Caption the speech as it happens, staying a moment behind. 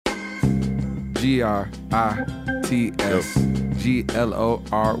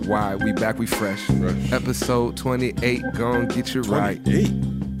GRITSGLORY. We back, we fresh. Episode 28, gon' get you right.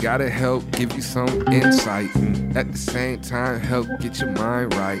 Gotta help give you some insight. At the same time, help get your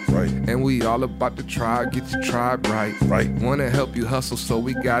mind right. And we all about to try, get your tribe right. Wanna help you hustle, so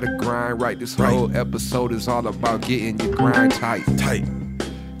we gotta grind right. This whole episode is all about getting your grind tight.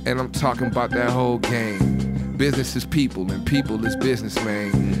 And I'm talking about that whole game. Business is people, and people is business,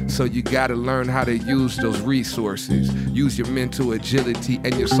 man. So you gotta learn how to use those resources. Use your mental agility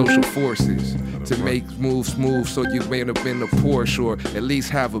and your social forces to make moves smooth, so you end up in a Porsche, or at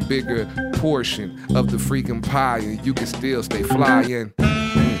least have a bigger portion of the freaking pie, and you can still stay flying. You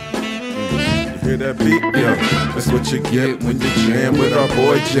hear that beat? Yeah, that's what you get when you jam with our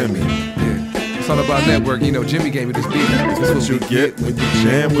boy Jimmy. It's all about network, you know. Jimmy gave me this beat. That's what you get when you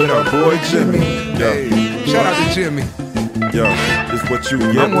jam with our boy Jimmy. Hey, shout out to Jimmy. Yo, this what you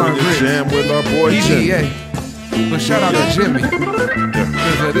get when you jam with our boy Jimmy. EA. But shout out to Jimmy.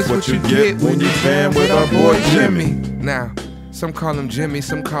 This what you get when you jam with our boy Jimmy. Now, some call him Jimmy,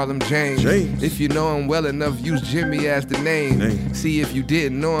 some call him James. If you know him well enough, use Jimmy as the name. See, if you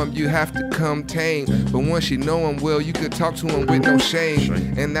didn't know him, you have to come tame. But once you know him well, you could talk to him with no shame.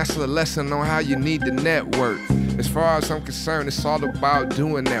 And that's a lesson on how you need to network. As far as I'm concerned, it's all about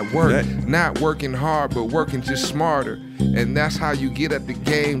doing that work. Not working hard, but working just smarter. And that's how you get at the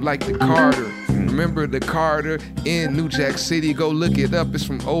game, like the Carter. Remember the Carter in New Jack City? Go look it up. It's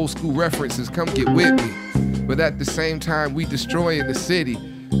from old school references. Come get with me. But at the same time, we destroying the city.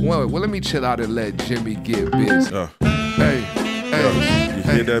 Well, let me chill out and let Jimmy get busy. You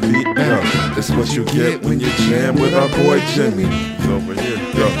hear that beat? That's what you get when you jam with our boy Jimmy. He's over here.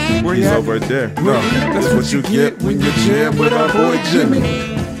 He's over there. That's what you get when you jam with our boy Jimmy.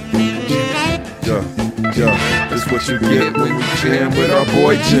 That's what you get when you jam with our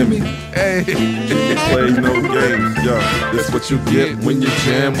boy Jimmy. Jimmy plays no games. That's what you get when you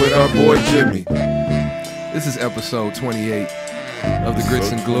jam with our boy Jimmy. This is episode 28 of the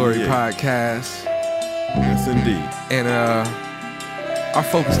Grits and Glory podcast. Yes, indeed. And our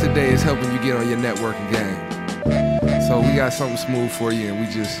focus today is helping you get on your networking game. So we got something smooth for you, and we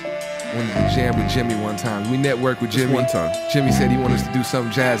just wanted to jam with Jimmy one time. We networked with Jimmy. One time. Jimmy said he wanted us to do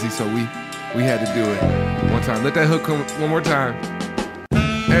something jazzy, so we had to do it one time. Let that hook come one more time.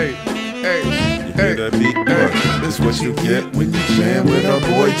 You hear that beat? That's what you get when you jam with our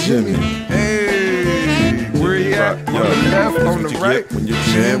boy Jimmy. Where he at? On the left, on the right. When you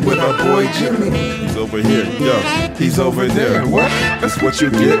jam with our boy Jimmy. He's over here. He's over there. What? That's what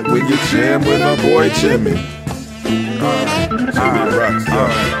you get when you jam with our boy Jimmy. Jimmy rocks.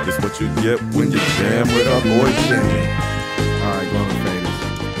 That's what you get when you jam with our boy Jimmy. Alright, grown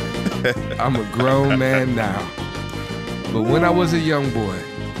faders. I'm a grown man now. But when I was a young boy,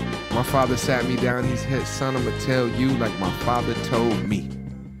 my father sat me down. He said, son, I'm going to tell you like my father told me.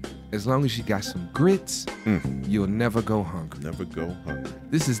 As long as you got some grits, you'll never go hungry. Never go hungry.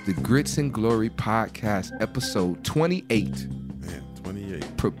 This is the Grits and Glory podcast, episode 28. Man,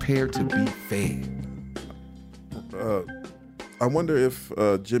 28. Prepare to be fed. I wonder if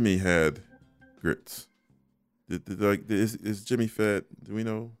Jimmy had grits. Is Jimmy fed? Do we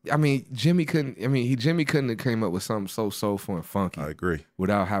know? I mean, Jimmy couldn't have came up with something so soulful and funky. I agree.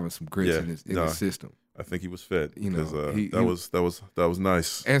 Without having some grits in his system. I think he was fed. You know, that was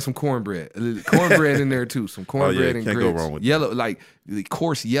nice. And some cornbread. Cornbread in there too. Some cornbread and can't grits. Go wrong with yellow, like the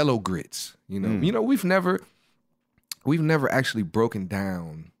coarse yellow grits. You know, we've never actually broken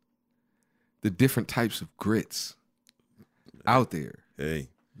down the different types of grits out there. Hey,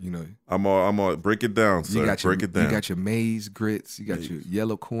 you know, I'm all break it down, sir. Break it down. You got your maize grits. You got your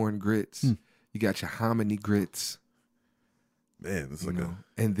yellow corn grits. You got your hominy grits. Man, it's like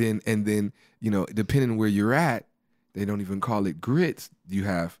and then you know, depending on where you're at, they don't even call it grits. You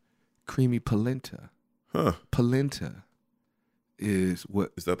have creamy polenta. Polenta is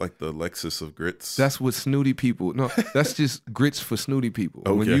what? Is that like the Lexus of grits? That's what snooty people. No, that's just grits for snooty people.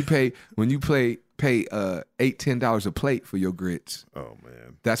 Okay. When you pay $8-10 a plate for your grits. Oh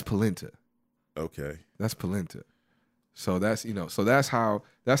man, that's polenta. Okay, that's polenta. So that's how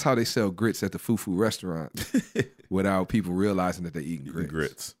they sell grits at the fufu restaurant without people realizing that they're eating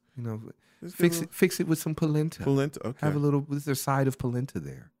grits. You know, fix it with some polenta. Polenta, okay. Have a little with their side of polenta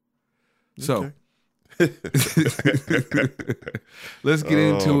there. So let's get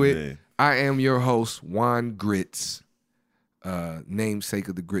into it. Man. I am your host, Juan Grits, namesake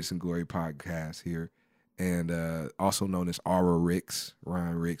of the Grits and Glory podcast here, and also known as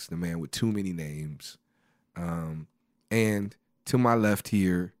Ryan Ricks, the man with too many names. And to my left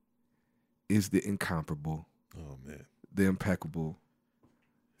here is the incomparable, the impeccable,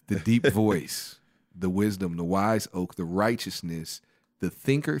 the deep voice, the wisdom, the wise oak, the righteousness, the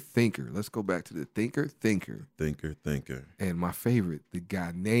thinker. Let's go back to the thinker. Thinker. And my favorite, the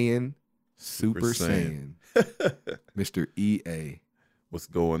Ghanaian Super Saiyan, Mr. EA. What's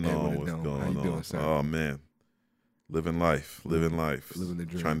going on? How you doing, sir? Oh man, living life, living the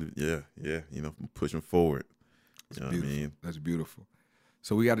dream. Trying to, pushing forward. You know what I mean? That's beautiful.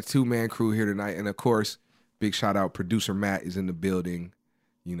 So we got a 2-man crew here tonight, and of course, big shout out, producer Matt is in the building.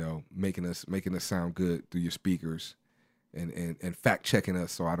 You know, making us sound good through your speakers, and fact checking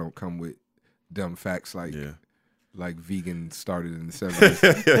us so I don't come with dumb facts like vegan started in the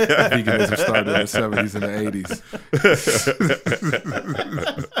 70s. Veganism started in the 70s and the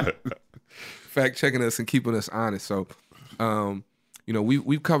 80s. Fact checking us and keeping us honest. So,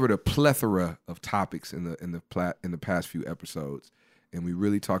 we've covered a plethora of topics in the past few episodes, and we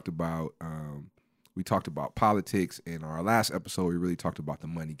really talked about politics. In our last episode, we really talked about the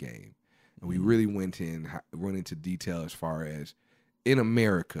money game, and we really went into detail as far as in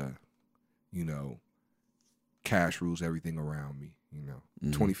America, cash rules everything around me.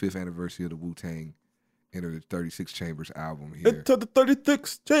 25th anniversary of the Wu-Tang, Enter the 36 Chambers album here. Enter the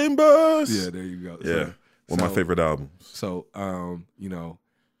 36 Chambers. Yeah, there you go. Yeah, one of my favorite albums. So,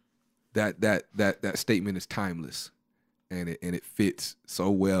 that statement is timeless, and it fits so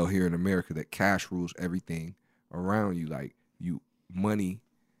well here in America that cash rules everything around you. Like money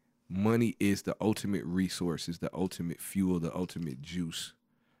is the ultimate resource, is the ultimate fuel, the ultimate juice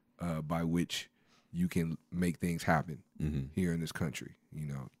by which you can make things happen here in this country.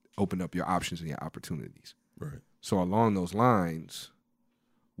 Open up your options and your opportunities. Right. So along those lines,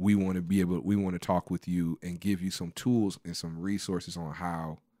 we want to talk with you and give you some tools and some resources on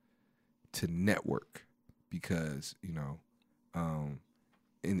how to network, because in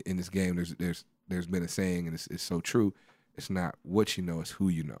this game there's been a saying, and it's so true. It's not what you know, it's who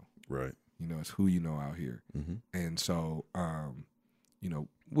you know. Right. It's who you know out here. And so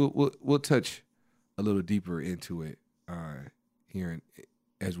we'll touch a little deeper into it here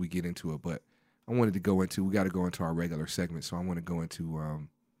as we get into it. But I wanted to we got to go into our regular segment. So I want to go into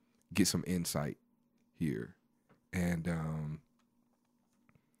get some insight here. And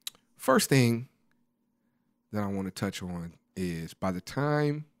first thing that I want to touch on is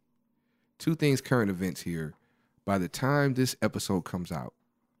two things, current events here. By the time this episode comes out,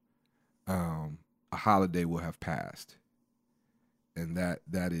 a holiday will have passed. And that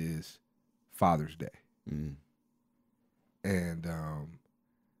is Father's Day. And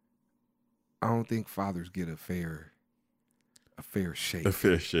I don't think fathers get a fair shake. A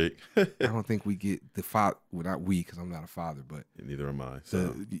fair shake. I don't think we get the father. Well, not we, because I'm not a father, but neither am I.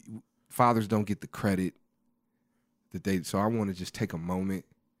 So fathers don't get the credit that they. So I want to just take a moment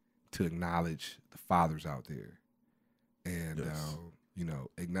to acknowledge the fathers out there, and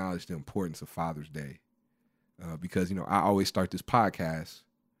acknowledge the importance of Father's Day, because I always start this podcast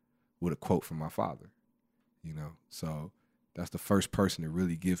with a quote from my father. So that's the first person to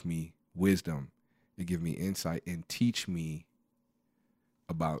really give me wisdom and give me insight and teach me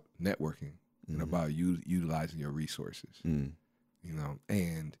about networking and about utilizing your resources.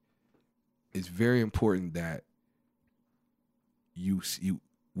 And it's very important that you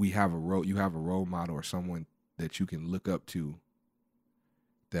have a role model or someone that you can look up to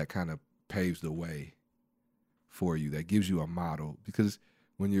that kind of paves the way for you, that gives you a model. Because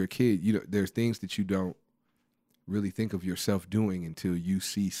when you're a kid, there's things that you don't really think of yourself doing until you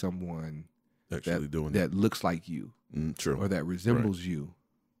see someone actually doing that looks like you, true, or that resembles you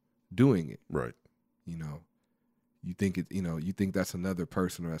doing it. Right. You think you think that's another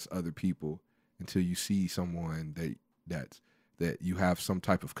person or that's other people until you see someone that you have some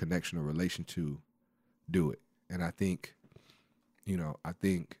type of connection or relation to do it. And I think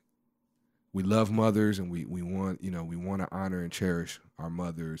we love mothers, and we want to honor and cherish our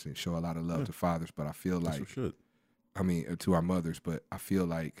mothers and show a lot of love to fathers. But I feel like to our mothers, but I feel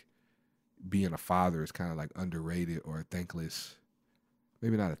like being a father is kind of like underrated or a thankless,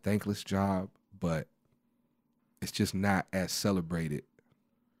 maybe not a thankless job, but it's just not as celebrated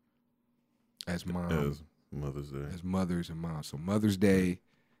as moms, Mother's Day, as mothers and moms. So Mother's Day,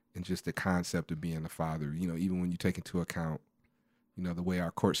 and just the concept of being a father. Even when you take into account, the way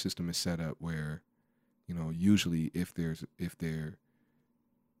our court system is set up, where, usually if there,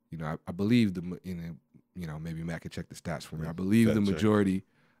 I believe maybe Matt could check the stats for me. I believe the majority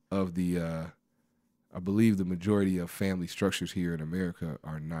of the majority of family structures here in America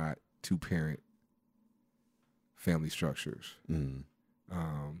are not 2-parent family structures.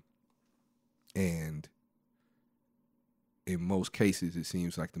 And in most cases, it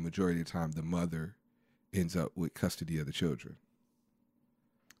seems like the majority of the time, the mother ends up with custody of the children.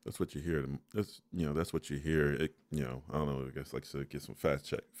 That's what you hear. That's what you hear. I don't know. I guess like I said, get some fact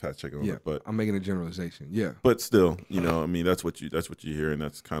check on it. But I'm making a generalization. Yeah. But still, that's what you hear, and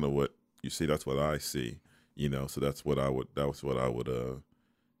that's kind of what you see. That's what I see. So that's what I would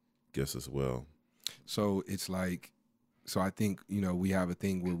guess as well. So it's like, I think we have a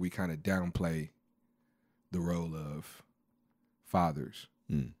thing where we kind of downplay the role of fathers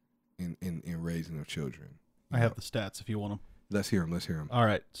in raising their children. I have the stats if you want them. Let's hear them. All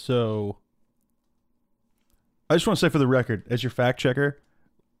right. So I just want to say for the record, as your fact checker,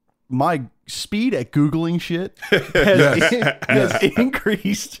 my speed at Googling shit has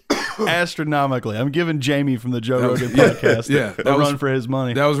increased astronomically. I'm giving Jamie from the Joe Rogan podcast a run for his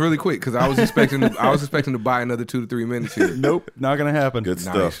money. That was really quick because I was expecting to buy another 2 to 3 minutes here. Nope, not going to happen. Good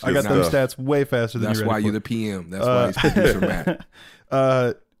stuff. I got them stats way faster than you. That's why you're the PM. That's why he's producer Matt.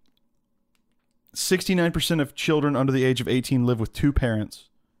 69% of children under the age of 18 live with 2 parents.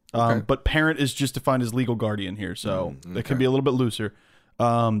 But parent is just defined as legal guardian here, so it can be a little bit looser.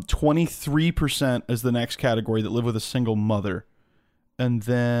 23% is the next category that live with a single mother. And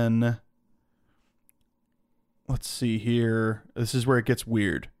then, let's see here. This is where it gets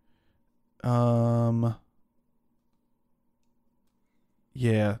weird. Yeah,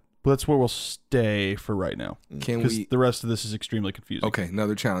 but that's where we'll stay for right now. Because the rest of this is extremely confusing. Okay,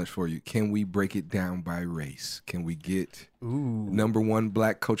 another challenge for you. Can we break it down by race? Can we get #1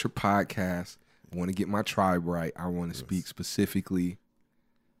 Black Culture Podcast? I want to get my tribe right. I want to speak specifically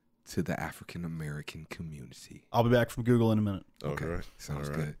to the African American community. I'll be back from Google in a minute. Okay, right. Sounds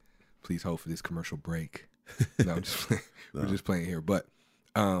good. Please hold for this commercial break. No, I'm just playing. We're just playing here. But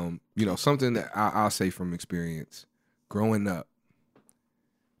something that I'll say from experience, growing up,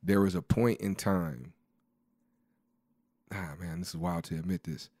 there was a point in time. This is wild to admit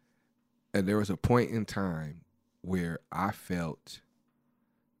this. And there was a point in time where I felt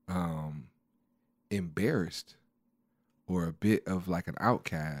embarrassed or a bit of like an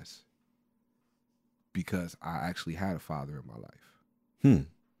outcast because I actually had a father in my life.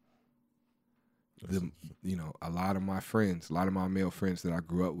 A lot of my friends, a lot of my male friends that I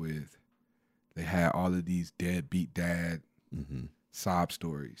grew up with, they had all of these deadbeat dad sob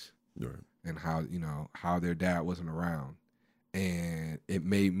stories, right. And how their dad wasn't around, and it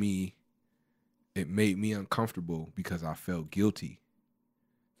made me uncomfortable because I felt guilty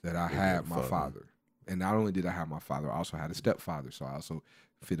that I had my father. And not only did I have my father, I also had a stepfather, so I also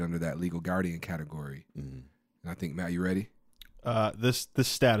fit under that legal guardian category. And I think, Matt, you ready? This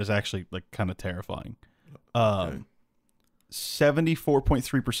stat is actually like kind of terrifying.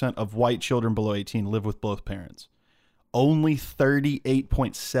 74.3% of white children below 18 live with both parents. Only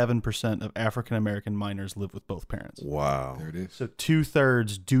 38.7% of African American minors live with both parents. Wow. There it is. So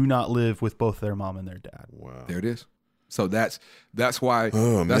 2/3 do not live with both their mom and their dad. Wow. There it is. So that's why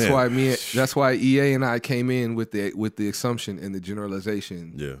that's why EA and I came in with the assumption and the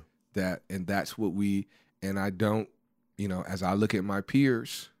generalization. Yeah. That's what I don't, as I look at my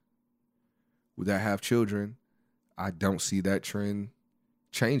peers that have children, I don't see that trend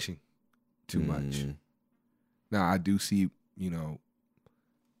changing too much. Now I do see,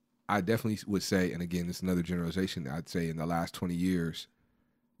 I definitely would say, and again, this is another generalization, I'd say in the last 20 years,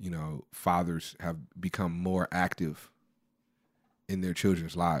 fathers have become more active in their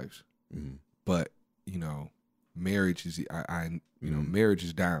children's lives. But, marriage is, marriage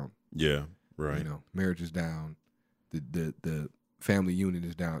is down. Yeah, right. Marriage is down. The family unit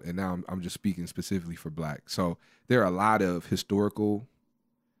is down. And now I'm just speaking specifically for Black. So there are a lot of historical,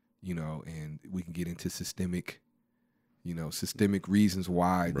 and we can get into systemic reasons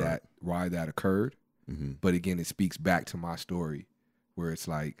why that occurred. But again, it speaks back to my story where it's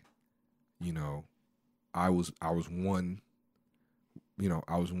like, I was one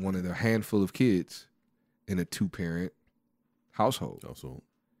of the handful of kids in a 2-parent household.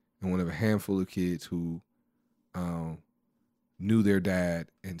 And one of a handful of kids who knew their dad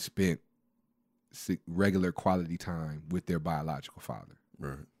and spent regular quality time with their biological father.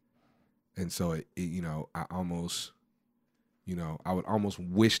 Right. And so I would almost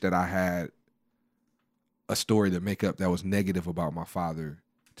wish that I had a story to make up that was negative about my father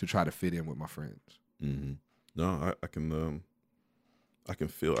to try to fit in with my friends. No, I can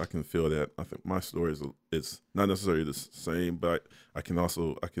feel that. I think my story is not necessarily the same, but I can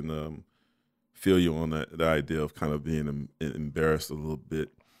feel you on the idea of kind of being embarrassed a little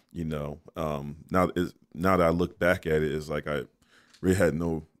bit. Now that I look back at it, it's like I really had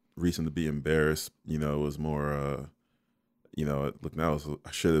no reason to be embarrassed. It was more, look now,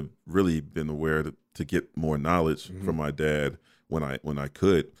 I should have really been aware to get more knowledge from my dad when I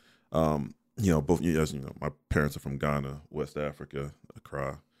could. Both, as you know, my parents are from Ghana, West Africa,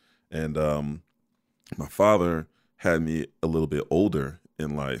 Accra, And my father had me a little bit older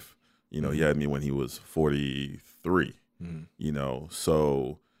in life. You know, he had me when he was 43. You know,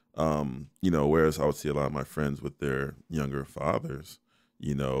 so you know, whereas I would see a lot of my friends with their younger fathers,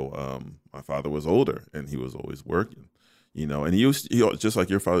 you know, my father was older and he was always working. You know, and he just like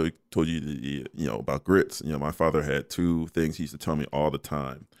your father told you, you know, about grits. You know, my father had two things he used to tell me all the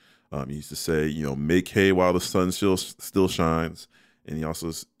time. He used to say, you know, make hay while the sun still shines. And he also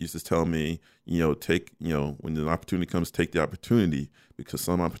used to tell me, you know, when an opportunity comes, take the opportunity, because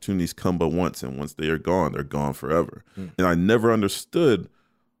some opportunities come but once, and once they are gone, they're gone forever. And I never understood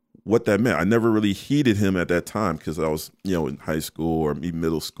what that meant. I never really heeded him at that time because I was, you know, in high school or even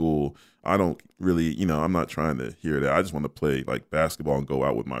middle school. I don't really, you know, I'm not trying to hear that. I just want to play like basketball and go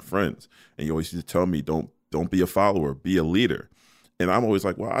out with my friends. And he always used to tell me, don't be a follower, be a leader. And I'm always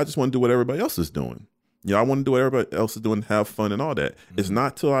like, well, I just want to do what everybody else is doing. You know, I want to do what everybody else is doing, have fun and all that. It's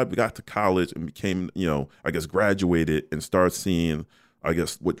not till I got to college and became, you know, I guess graduated and started seeing, I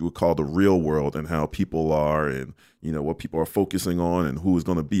guess, what you would call the real world and how people are and, you know, what people are focusing on and who's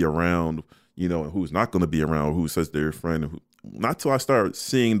going to be around, you know, and who's not going to be around, who says they're your friend. And not till I started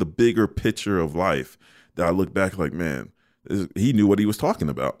seeing the bigger picture of life that I look back like, man, he knew what he was talking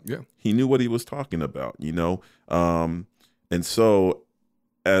about. Yeah. He knew what he was talking about, you know. And so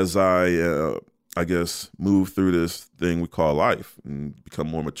as I guess, move through this thing we call life and become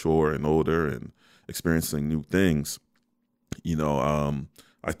more mature and older and experiencing new things, you know,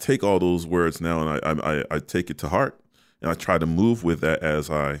 I take all those words now and I take it to heart and I try to move with that as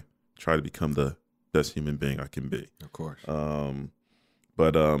I try to become the best human being I can be. Of course.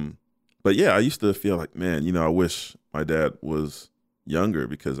 But yeah, I used to feel like, man, you know, I wish my dad was younger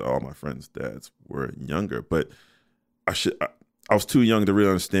because all my friends' dads were younger, but I was too young to really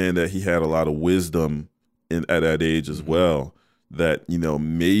understand that he had a lot of wisdom at that age as well that, you know,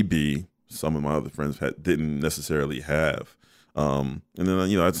 maybe some of my other friends didn't necessarily have. And then,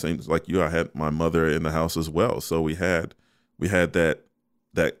 you know, I'd say like you, I had my mother in the house as well. So we had that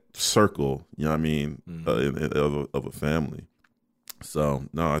circle, you know what I mean, of a family. So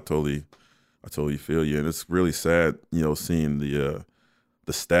no, I totally feel you. And it's really sad, you know, seeing the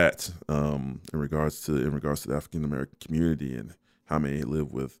stats in regards to the African American community and how many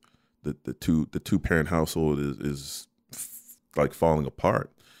live with the two parent household is like falling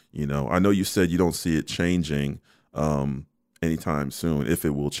apart. You know, I know you said you don't see it changing anytime soon, if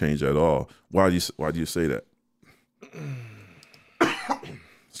it will change at all. Why do you say that?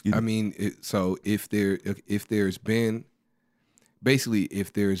 I mean, so if there's been basically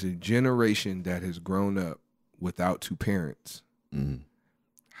if there's a generation that has grown up without two parents.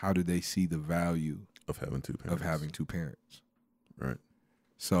 How do they see the value of having two parents? Right.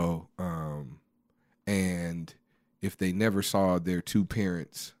 So, and if they never saw their two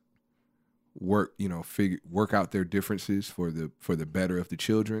parents work out their differences for the better of the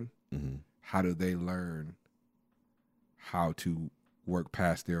children, how do they learn how to work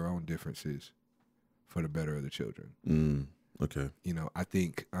past their own differences for the better of the children? Okay. You know, I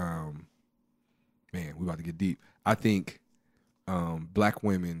think, man, we're about to get deep. I think Black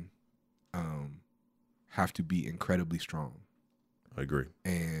women have to be incredibly strong. I agree.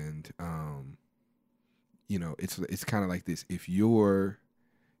 And you know, it's kind of like this. If you're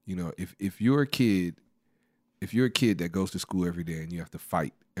a kid that goes to school every day and you have to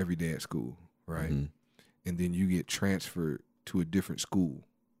fight every day at school, right? And then you get transferred to a different school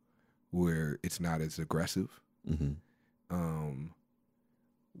where it's not as aggressive.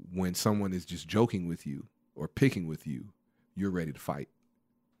 When someone is just joking with you or picking with you, you're ready to fight.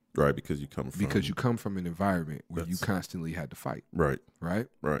 Right, because you come from an environment where you constantly had to fight. Right.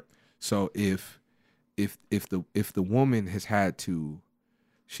 So if the woman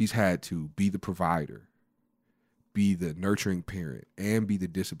she's had to be the provider, be the nurturing parent, and be the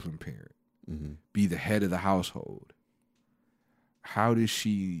disciplined parent, be the head of the household, how does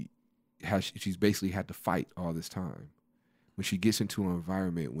she's basically had to fight all this time? When she gets into an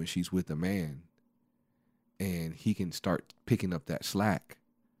environment when she's with a man and he can start picking up that slack,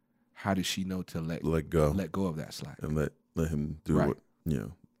 how does she know to let go of that slack and let him do what, you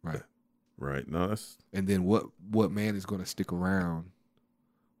know, right. No, that's, and then what man is going to stick around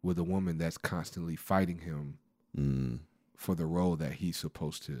with a woman that's constantly fighting him for the role that he's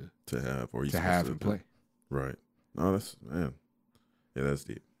supposed to have and play? Right. No, that's, man. Yeah, that's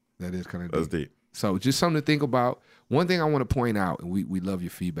deep. That is kind of deep. That's deep. So just something to think about. One thing I want to point out, and we love your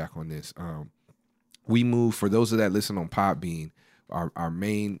feedback on this. We moved, for those of that listen on Podbean, our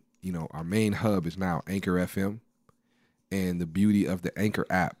main hub is now Anchor FM. And the beauty of the Anchor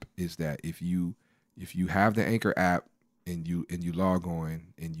app is that if you have the Anchor app, and you log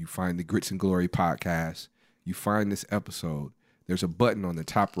on and you find the Grits and Glory podcast, you find this episode, there's a button on the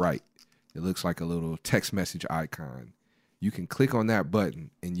top right. It looks like a little text message icon. You can click on that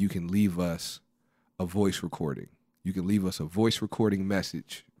button and you can leave us a voice recording. You can leave us a voice recorded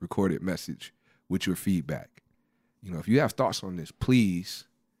message with your feedback. If you have thoughts on this, please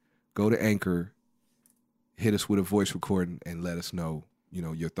go to Anchor, hit us with a voice recording and let us know,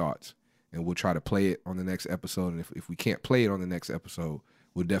 your thoughts. And we'll try to play it on the next episode. And if we can't play it on the next episode,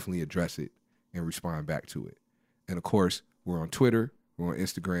 we'll definitely address it and respond back to it. And of course, we're on Twitter, we're on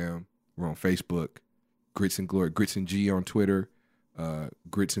Instagram, we're on Facebook, Grits and Glory, Grits and G on Twitter,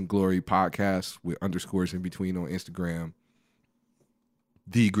 Grits and Glory podcast with underscores in between on Instagram,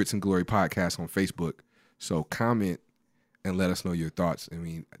 the Grits and Glory podcast on Facebook. So comment and let us know your thoughts. I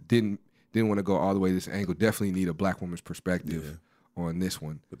mean, didn't want to go all the way to this angle. Definitely need a black woman's perspective on this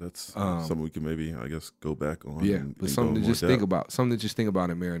one. But that's something we can maybe, I guess, go back on. Yeah, but something to just think about. Something to just think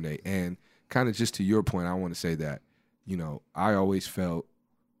about and marinate. And kind of just to your point, I want to say that, I always felt,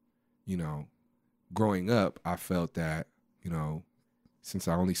 growing up, I felt that, since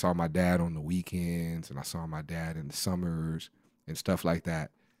I only saw my dad on the weekends and I saw my dad in the summers and stuff like that,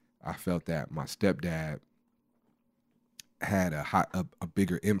 I felt that my stepdad had a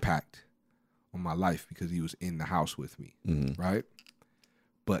bigger impact on my life because he was in the house with me, right?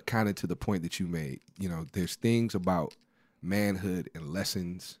 But kind of to the point that you made, there's things about manhood and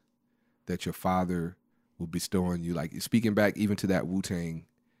lessons that your father will bestow on you. Like speaking back even to that Wu-Tang,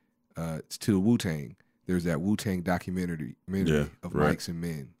 there's that Wu-Tang documentary of Mics and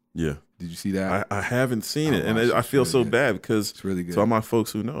Men. Yeah. Did you see that? I haven't seen it, and I feel so bad because it's really good. So all my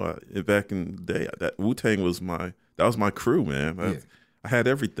folks who know, back in the day, that Wu-Tang was my crew, man. I had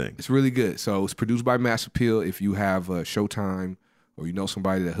everything. It's really good. So it's produced by Mass Appeal. If you have Showtime or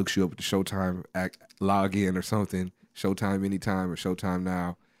somebody that hooks you up with the Showtime log in or something, Showtime Anytime or Showtime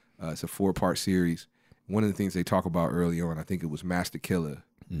Now, it's a 4-part series. One of the things they talk about early on, I think it was Master Killer,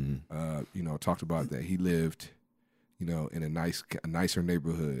 talked about that he lived, in a nicer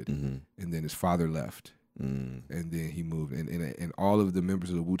neighborhood, and then his father left, and then he moved, and all of the members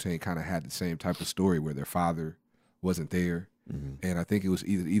of the Wu-Tang kind of had the same type of story where their father wasn't there, and I think it was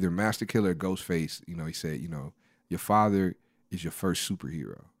either Master Killer or Ghostface. He said, your father is your first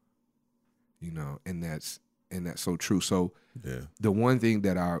superhero, and that's so true. So the one thing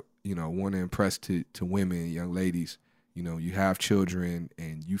that I want to impress to women, young ladies, you have children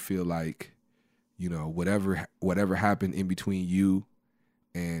and you feel like, whatever happened in between you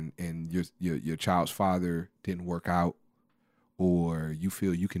and your child's father didn't work out, or you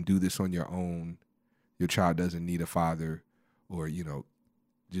feel you can do this on your own, your child doesn't need a father, or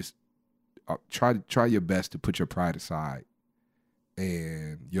just try your best to put your pride aside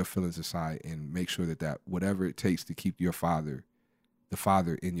and your feelings aside and make sure that whatever it takes to keep the father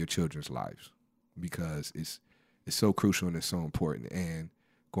in your children's lives, because it's so crucial and it's so important. And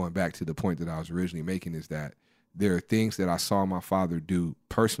going back to the point that I was originally making is that there are things that I saw my father do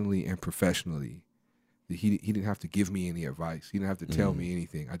personally and professionally that he didn't have to give me any advice. He didn't have to tell me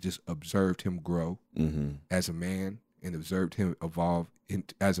anything. I just observed him grow as a man and observed him evolve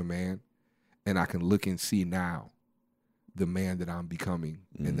as a man. And I can look and see now the man that I'm becoming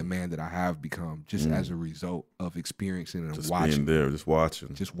and the man that I have become just as a result of experiencing and just watching. Being there, just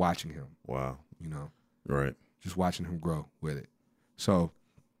watching him. Wow. Right. Just watching him grow with it. So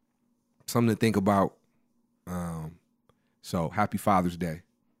something to think about. So happy Father's Day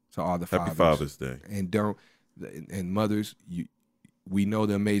to all the fathers. Happy Father's Day. And mothers, we know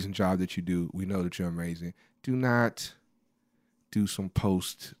the amazing job that you do. We know that you're amazing. Do not do some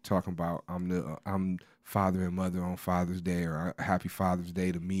post talking about I'm father and mother on Father's Day, or happy Father's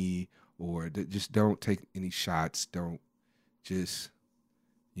Day to me, or just don't take any shots. Don't just,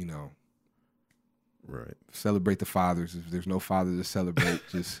 right. Celebrate the fathers. If there's no father to celebrate,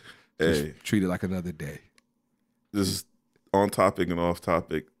 just treat it like another day. This is on topic and off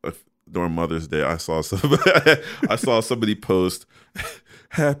topic. During Mother's Day, I saw somebody post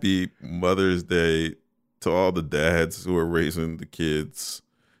Happy Mother's Day to all the dads who are raising the kids,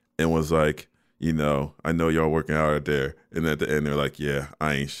 and was like, I know y'all working hard there. And at the end, they're like, yeah,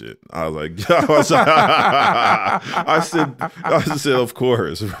 I ain't shit. I was like, I said, of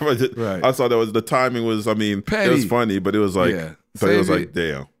course. Right. I thought the timing was, Petty. It was funny, but it was like,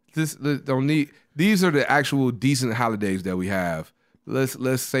 damn. These are the actual decent holidays that we have.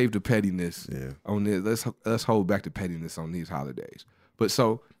 Let's save the pettiness on this. Let's hold back the pettiness on these holidays. But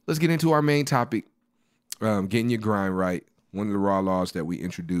so let's get into our main topic, getting your grind right. One of the raw laws that we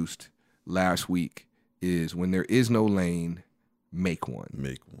introduced last week is when there is no lane, make one.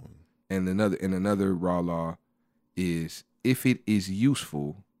 Make one. And another raw law is if it is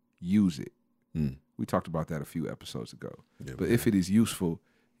useful, use it. Mm. We talked about that a few episodes ago. Yeah, but if it is useful,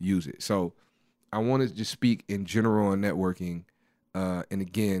 use it. So I want to just speak in general on networking. And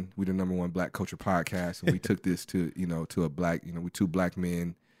again, we're the #1 Black culture podcast, and we took this to a black, we're 2 black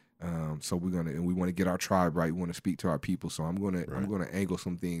men. So we want to get our tribe right. We want to speak to our people. So I'm gonna angle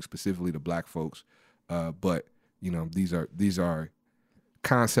some things specifically to black folks. But these are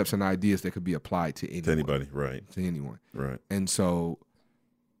concepts and ideas that could be applied to anyone. To anybody, right? To anyone, right? And so,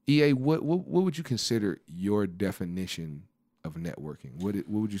 EA, what would you consider your definition of networking? What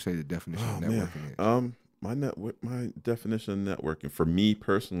would you say the definition of networking is? My definition of networking for me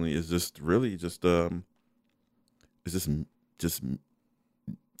personally is just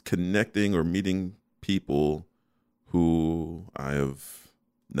connecting or meeting people who I have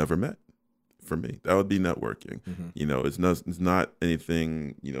never met. For me, that would be networking. Mm-hmm. It's not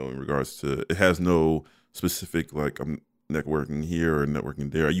anything, in regards to, it has no specific, like I'm networking here or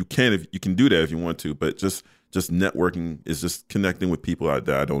networking there. You can do that if you want to, but just networking is just connecting with people that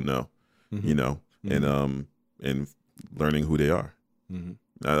I don't know, mm-hmm. And learning who they are. Mm-hmm.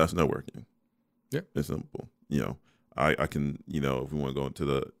 Now that's networking. Yeah, it's simple. I can, if we want to go into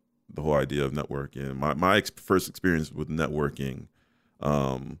the whole idea of networking, my first experience with networking,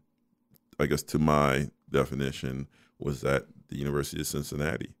 I guess to my definition, was at the University of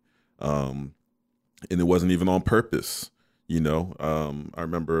Cincinnati. And it wasn't even on purpose. I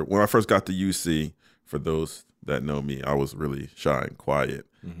remember when I first got to UC, for those that know me, I was really shy and quiet.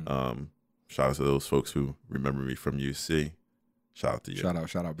 Mm-hmm. Shout out to those folks who remember me from UC. Shout out to you.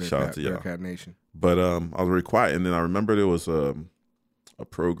 Shout out Bearcat Nation. But I was really quiet. And then I remember there was a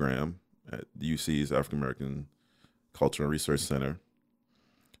program at UC's African American Cultural and Research Center.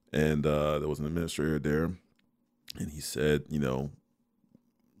 And there was an administrator there, and he said,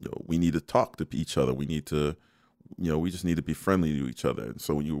 we need to talk to each other. We need to, we just need to be friendly to each other. And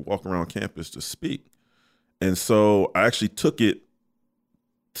so when you walk around campus, just speak. And so I actually took it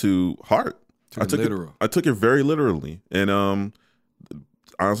to heart. I took it very literally. And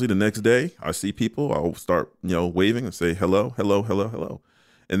honestly, the next day I see people, I'll start, waving and say, hello, hello, hello, hello.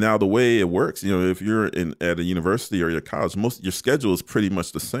 And now the way it works, if you're at a university or your college, your schedule is pretty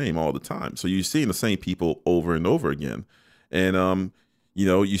much the same all the time. So you're seeing the same people over and over again. And,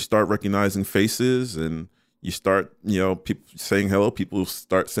 you start recognizing faces, and you start, people saying hello, people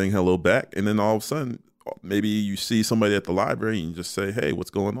start saying hello back. And then all of a sudden, maybe you see somebody at the library and you just say, hey, what's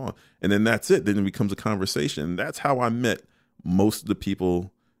going on? And then that's it. Then it becomes a conversation. And that's how I met most of the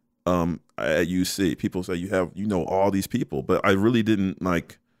people at UC. People say you know all these people, but I really didn't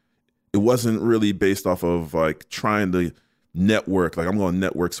it wasn't really based off of trying to network. I'm going to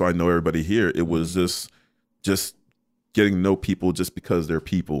network so I know everybody here. It was just getting to know people just because they're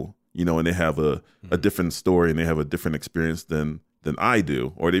people, and they have a different story and they have a different experience than I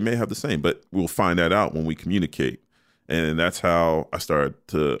do, or they may have the same, but we'll find that out when we communicate. And that's how I started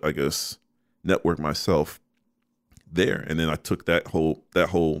to, I guess, network myself there. And then I took that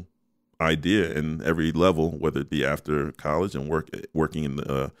whole idea in every level, whether it be after college and working in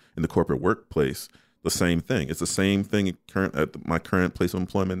the corporate workplace, the same thing. It's the same thing at my current place of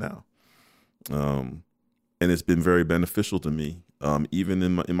employment now, and it's been very beneficial to me, even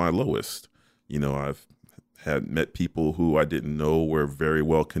in my lowest. I've had met people who I didn't know were very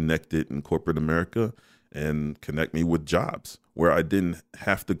well connected in corporate America, and connect me with jobs where I didn't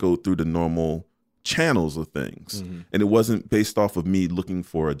have to go through the normal channels of things. Mm-hmm. And it wasn't based off of me looking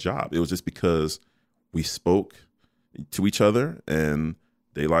for a job. It was just because we spoke to each other and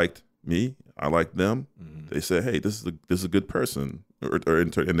they liked me, I liked them. Mm-hmm. They said, hey, this is a good person. Or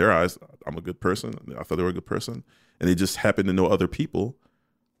in their eyes, I'm a good person. I thought they were a good person. And they just happened to know other people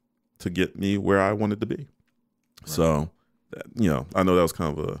to get me where I wanted to be. Right. So, I know that was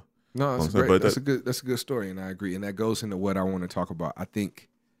kind of a... No, that's great. That's a good story, and I agree. And that goes into what I want to talk about. I think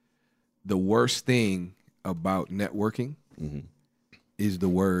the worst thing about networking mm-hmm. is the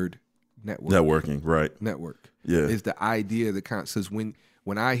word network. Networking, right. Network. Yeah. Is the idea that kind of says when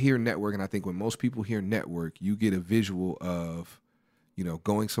I hear network, and I think when most people hear network, you get a visual of,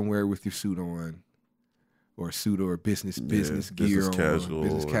 going somewhere with your suit on, or a suit or business gear on,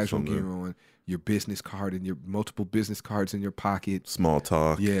 business casual gear on, your business card and your multiple business cards in your pocket. Small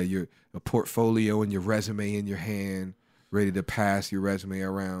talk. Yeah, a portfolio and your resume in your hand, ready to pass your resume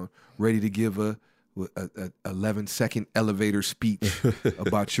around, ready to give a 11-second elevator speech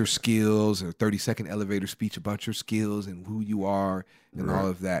about your skills, or a 30-second elevator speech about your skills and who you are and all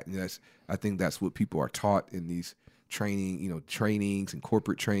of that. And I think that's what people are taught in these trainings and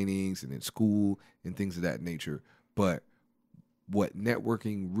corporate trainings and in school and things of that nature. But what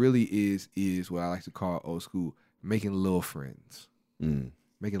networking really is what I like to call old school making little friends. Mm.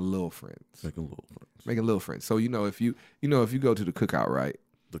 Making little friends. Making little friends. Making little friends. So if you go to the cookout, right?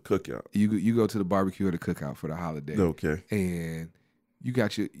 The cookout. You go to the barbecue or the cookout for the holiday. Okay. And you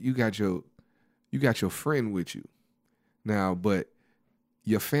got your friend with you. Now, but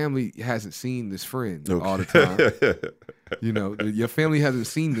your family hasn't seen this friend all the time. Your family hasn't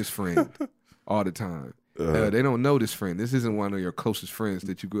seen this friend all the time. They don't know this friend. This isn't one of your closest friends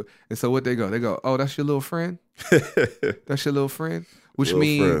that you go. And so what they go, oh, that's your little friend? That's your little friend? Which little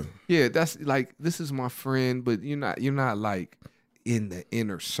means, friend. yeah, that's like, this is my friend, but you're not like in the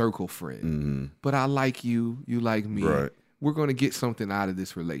inner circle friend. Mm-hmm. But I like you, you like me. Right. We're going to get something out of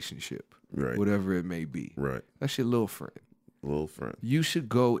this relationship. Right. Whatever it may be. Right. That's your little friend. Little friend. You should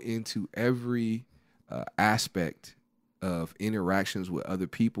go into every aspect of interactions with other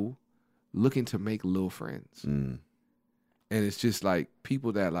people looking to make little friends. Mm. And it's just like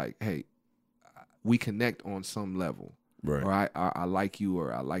people that like, hey, we connect on some level. Right. Or I like you,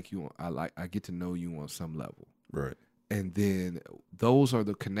 or I like you, I get to know you on some level. Right. And then those are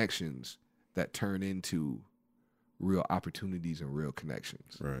the connections that turn into real opportunities and real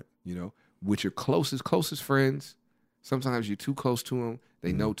connections. Right. With your closest friends, sometimes you're too close to them.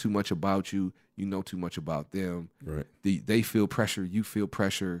 They know too much about you. You know too much about them. Right. They feel pressure. You feel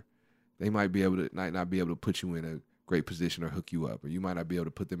pressure. They might not be able to put you in a great position or hook you up, or you might not be able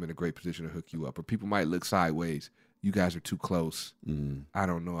to put them in a great position or hook you up, or people might look sideways. You guys are too close. Mm. I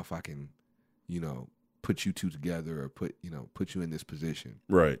don't know if I can, put you two together or put you in this position.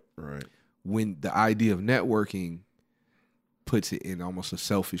 Right. Right. When the idea of networking puts it in almost a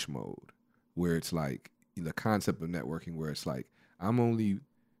selfish mode, where it's like the concept of networking, where it's like, I'm only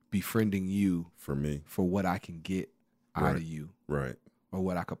befriending you For me. for what I can get out of you, Right. or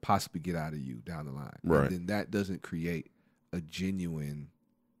what I could possibly get out of you down the line. Right. And then that doesn't create a genuine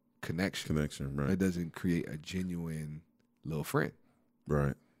connection. Right. It doesn't create a genuine little friend.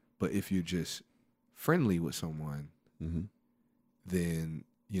 Right. But if you're just friendly with someone, Mm-hmm. then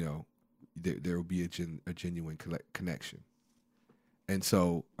there will be a genuine connection. And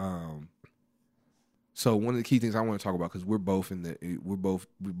so, so one of the key things I want to talk about, because we're both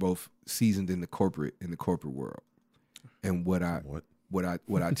seasoned in the corporate world, and what I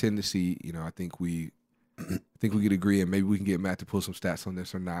tend to see, I think we could agree, and maybe we can get Matt to pull some stats on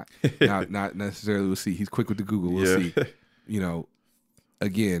this or not. Not necessarily. We'll see. He's quick with the Google. We'll see.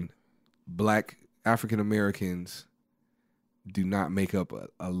 Again, Black African Americans do not make up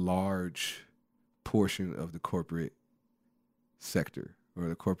a large portion of the corporate sector or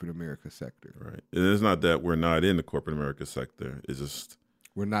the corporate America sector. Right. And it's not that we're not in the corporate America sector. It's just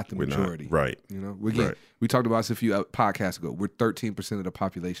we're not the majority. Right. We talked about this a few podcasts ago. We're 13% of the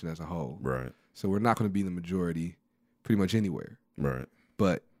population as a whole. Right. So we're not going to be the majority pretty much anywhere. Right.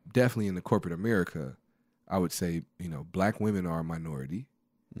 But definitely in the corporate America, I would say, Black women are a minority.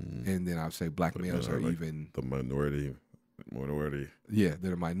 Mm. And then I would say Black males are like even the minority. Yeah,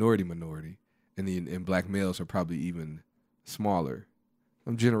 they're a minority. And Black males are probably even smaller.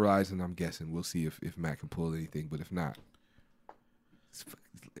 I'm generalizing, I'm guessing. We'll see if Matt can pull anything, but if not,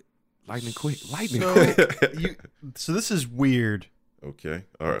 lightning quick. So this is weird. Okay.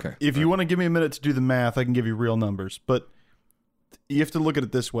 All right. Okay. If you want to give me a minute to do the math, I can give you real numbers. But you have to look at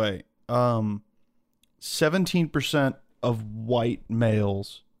it this way. 17% of white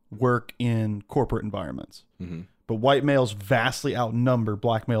males work in corporate environments. Mm-hmm. But white males vastly outnumber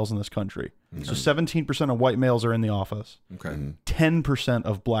Black males in this country. Mm-hmm. So 17% of white males are in the office. Okay. 10%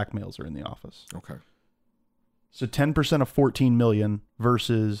 of Black males are in the office. Okay. So 10% of 14 million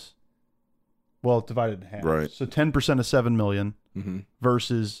versus, divided in half. Right. So 10% of 7 million Mm-hmm.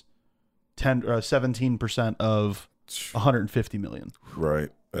 versus 17% of 150 million. Right.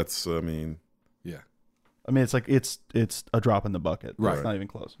 That's, Yeah. I mean, it's like it's a drop in the bucket. Right. It's not even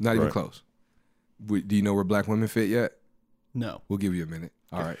close. Not even Right. close. Do you know where Black women fit yet? No. We'll give you a minute.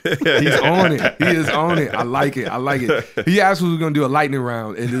 All right. He's on it. He is on it. I like it. He asked if we were going to do a lightning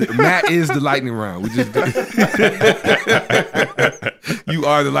round. And Matt is the lightning round. We just You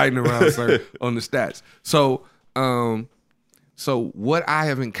are the lightning round, sir, on the stats. So what I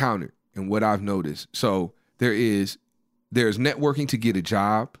have encountered and what I've noticed, so there's networking to get a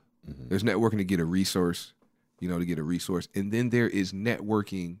job. Mm-hmm. There's networking to get a resource, to get a resource. And then there is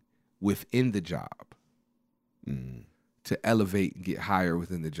networking within the job. Mm. To elevate and get higher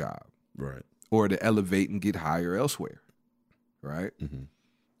within the job, Right. or to elevate and get higher elsewhere, right? Mm-hmm.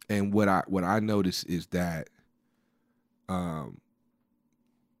 And what I notice is that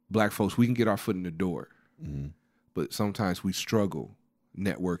Black folks, we can get our foot in the door, Mm-hmm. but sometimes we struggle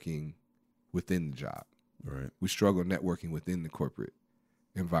networking within the job. Right. We struggle networking within the corporate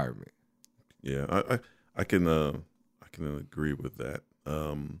environment. Yeah. I can agree with that.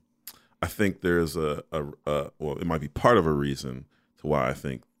 I think there's well, it might be part of a reason to why I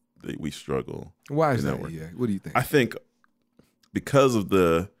think that we struggle. Why is that? Yeah. What do you think? I think because of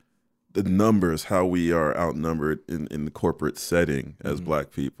the numbers, how we are outnumbered in the corporate setting as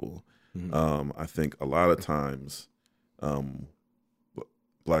Black people. I think a lot of times,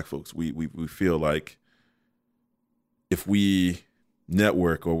 Black folks, we feel like if we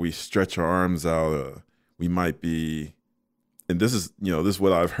network or we stretch our arms out, we might be, and this is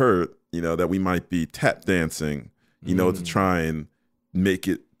what I've heard, that we might be tap dancing, to try and make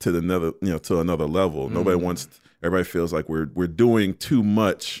it to another level. Everybody feels like we're doing too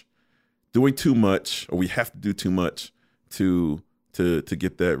much, or we have to do too much to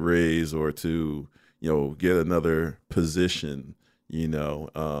get that raise or to, get another position, and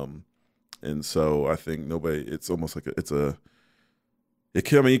so I think it's almost like it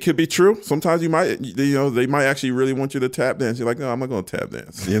could be true. Sometimes you might, they might actually really want you to tap dance. You're like, no, I'm not going to tap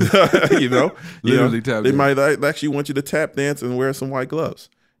dance. Literally tap dance. They might actually want you to tap dance and wear some white gloves.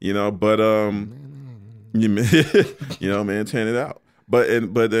 But maintain it out.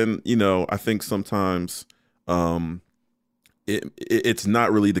 But then I think sometimes it's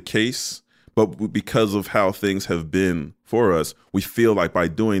not really the case. But because of how things have been for us, we feel like by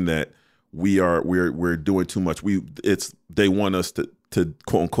doing that, we're doing too much. They want us to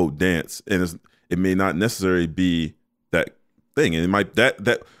quote unquote dance, and it may not necessarily be that thing, and it might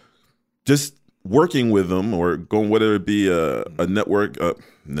that just working with them or going, whether it be a network. I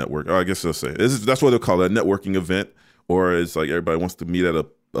guess I'll say that's what they'll call it, a networking event, or it's like everybody wants to meet at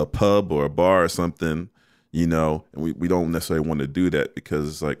a pub or a bar or something. And we don't necessarily want to do that because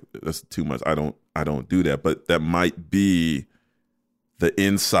it's like that's too much. I don't do that, but that might be the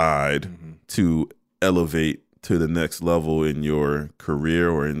inside to elevate to the next level in your career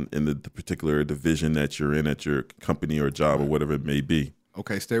or in the particular division that you're in at your company or job or whatever it may be.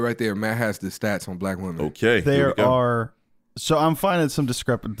 Okay, stay right there. Matt has the stats on Black women. Okay, there are. So I'm finding some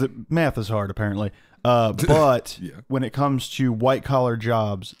discrepancy. Math is hard, apparently. But when it comes to white collar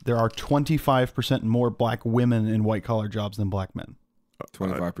jobs, there are 25% more Black women in white collar jobs than Black men.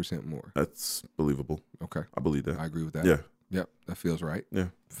 25% more. That's believable. Okay, I believe that. I agree with that. Yeah. Yep, that feels right. Yeah,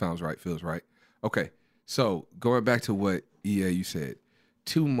 sounds right. Feels right. Okay, so going back to what EA you said,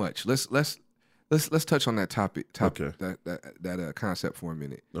 too much. Let's touch on that topic. Okay. That concept for a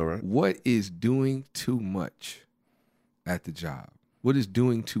minute. All right. What is doing too much at the job? What is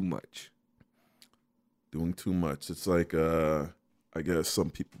doing too much? Doing too much. It's like I guess some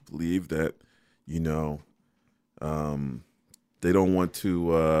people believe that they don't want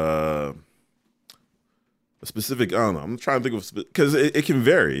to a specific. I don't know. I'm trying to think of because it can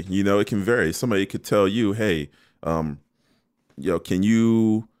vary. It can vary. Somebody could tell you, hey, can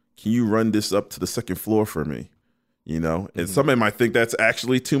you run this up to the second floor for me? And somebody might think that's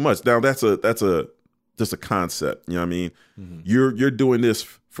actually too much. Now that's just a concept. You know what I mean? You're doing this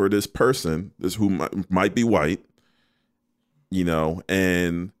for this person, who might be white,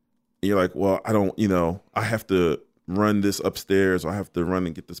 and you're like, well, I don't, I have to run this upstairs, or I have to run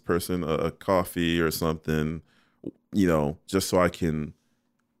and get this person a coffee or something, just so I can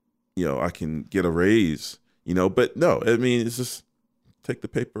get a raise, but no, I mean, it's just take the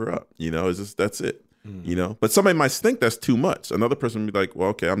paper up, it's just, that's it, but somebody might think that's too much. Another person would be like, well,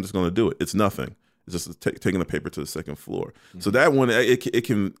 okay, I'm just going to do it. It's nothing. It's just taking the paper to the second floor. So that one, it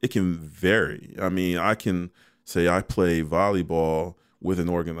can vary. I mean, I can say I play volleyball with an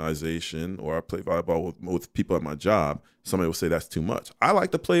organization, or I play volleyball with people at my job. Somebody will say that's too much. I like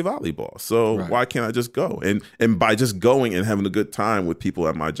to play volleyball, so why can't I just go? And by just going and having a good time with people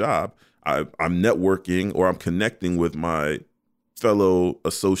at my job, I'm networking, or I'm connecting with my fellow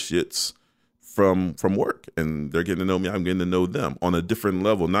associates from work, and they're getting to know me. I'm getting to know them on a different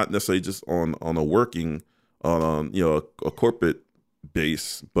level, not necessarily just on a working on a corporate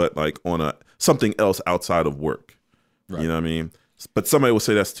base, but like on something else outside of work. Right. You know what I mean? But somebody will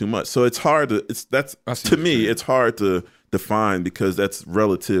say that's too much. So it's hard to it's hard to define, because that's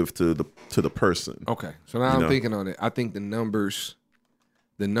relative to the person. Okay. So now I'm thinking on it. I think the numbers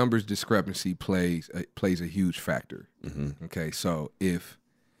discrepancy plays a huge factor. Mm-hmm. Okay. So if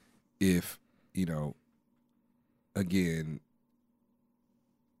again,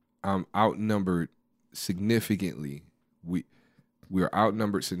 I'm outnumbered significantly. We are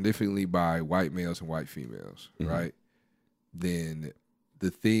outnumbered significantly by white males and white females, right? Then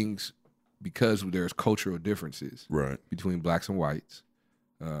the things, because there's cultural differences between blacks and whites,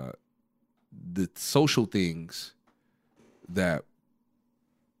 the social things that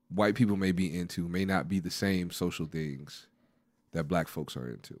white people may be into may not be the same social things that black folks are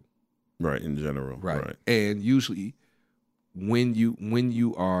into. Right, in general. Right. And usually when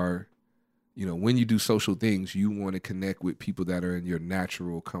you are, when you do social things, you want to connect with people that are in your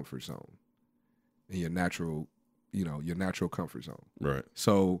natural comfort zone, in your natural comfort zone. Right.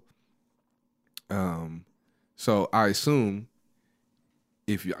 So I assume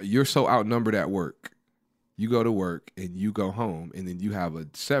if you're so outnumbered at work, you go to work and you go home, and then you have a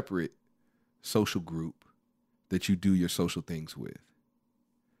separate social group that you do your social things with.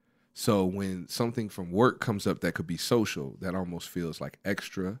 So when something from work comes up that could be social, that almost feels like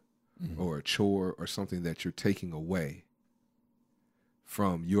extra or a chore or something that you're taking away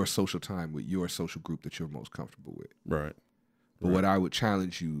from your social time with your social group that you're most comfortable with. Right. But what I would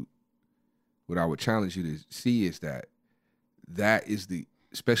challenge you to see is that is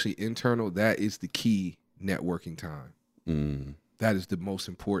especially internal, that is the key networking time. That is the most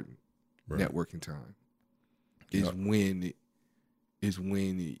important networking time. Is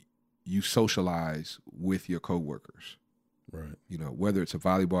when you socialize with your coworkers. Right. Whether it's a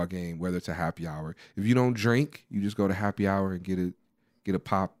volleyball game, whether it's a happy hour. If you don't drink, you just go to happy hour and get a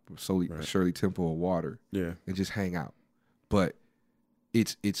pop of Shirley Temple or water. Yeah. And just hang out. But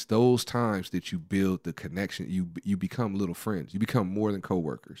it's those times that you build the connection. You become little friends. You become more than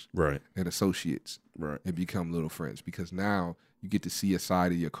coworkers. Right. And associates. Right. And become little friends, because now you get to see a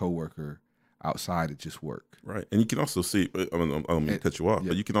side of your coworker outside of just work. Right. And you can also see, I don't mean to cut you off,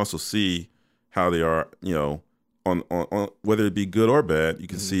 but you can also see how they are, on whether it be good or bad, you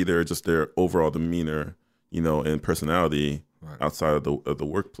can see their overall demeanor, and personality outside of the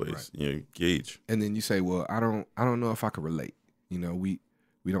workplace, gauge. And then you say, well, I don't know if I could relate. We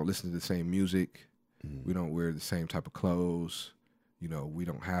don't listen to the same music. We don't wear the same type of clothes. We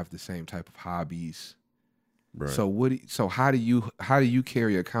don't have the same type of hobbies. Right. So how do you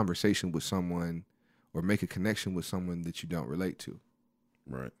carry a conversation with someone or make a connection with someone that you don't relate to?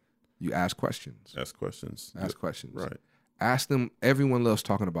 Right. You ask questions. Ask questions. Right. Ask them. Everyone loves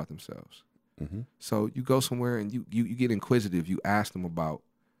talking about themselves. Mm-hmm. So you go somewhere and you get inquisitive. You ask them about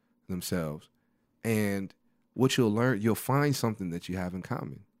themselves, and what you'll learn, you'll find something that you have in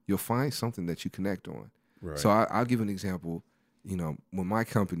common. You'll find something that you connect on. Right. So I'll give an example. When my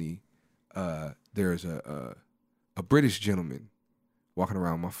company, there's a British gentleman walking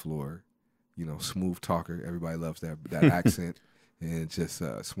around my floor, smooth talker. Everybody loves that accent and just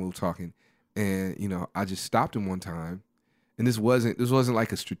smooth talking. And, I just stopped him one time, and this wasn't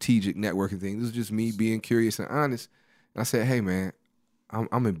like a strategic networking thing. This was just me being curious and honest. And I said, hey man,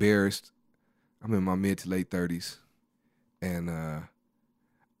 I'm embarrassed. I'm in my mid to late 30s. And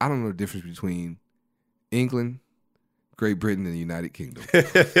I don't know the difference between England, Great Britain, and the United Kingdom.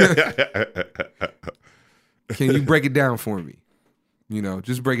 Can you break it down for me?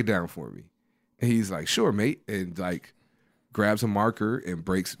 Just break it down for me. And he's like, sure, mate. And like grabs a marker and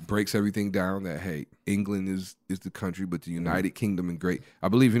breaks everything down that, hey, England is the country, but the United Kingdom and I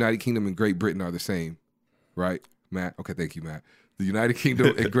believe United Kingdom and Great Britain are the same. Right, Matt? Okay, thank you, Matt. The United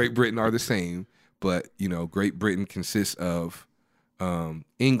Kingdom and Great Britain are the same, but, Great Britain consists of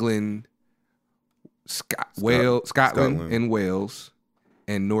England, Scotland and Wales,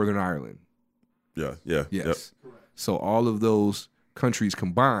 and Northern Ireland. Yeah. Yes. Yep. So all of those countries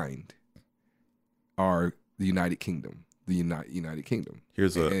combined are the United Kingdom. The United Kingdom. I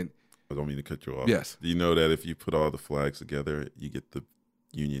don't mean to cut you off. Yes. Do you know that if you put all the flags together, you get the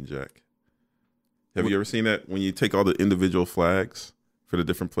Union Jack? Have you ever seen that? When you take all the individual flags for the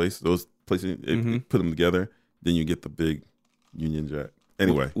different places, those places, put them together, then you get the big Union Jack.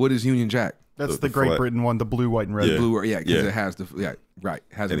 Anyway. What is Union Jack? That's the Great Britain one, the blue, white, and red. Yeah. Blue, because it has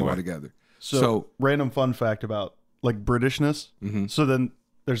has them all together. So, random fun fact about like Britishness. Mm-hmm. So then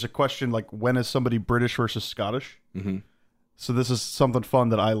there's a question like, when is somebody British versus Scottish? Mm-hmm. So this is something fun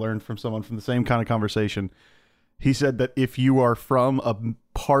that I learned from someone from the same kind of conversation. He said that if you are from a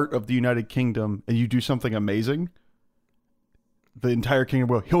part of the United Kingdom and you do something amazing, the entire kingdom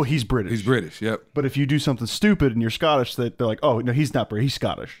will, he's British. He's British, yep. But if you do something stupid and you're Scottish, they're like, oh, no, he's not British, he's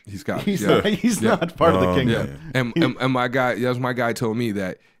Scottish. He's Scottish. He's not part of the kingdom. Yeah. And my guy told me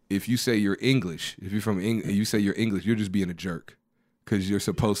that if you say you're English, if you're from England, you say you're English, you're just being a jerk because you're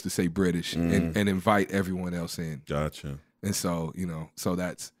supposed to say British and invite everyone else in. Gotcha. And so, and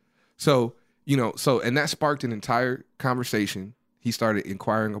that sparked an entire conversation. He started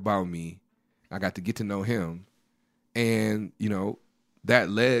inquiring about me. I got to get to know him. And, that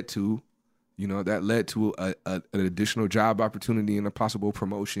led to an additional job opportunity and a possible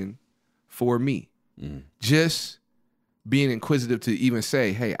promotion for me. Just being inquisitive to even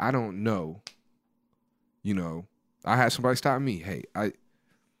say, hey, I don't know. I had somebody stop me. I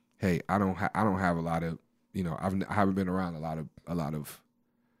don't have a lot of, I haven't been around a lot of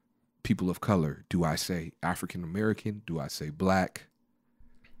people of color? Do I say African American? Do I say black?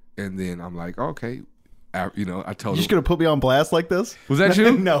 And then I'm like, okay, I told You him. just gonna put me on blast like this? Was that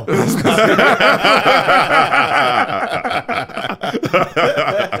you? No.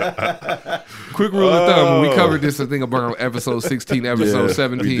 Quick rule of thumb. We covered this, I think, about episode 16, episode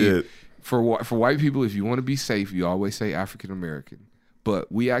 17. We did. For white people, if you want to be safe, you always say African American.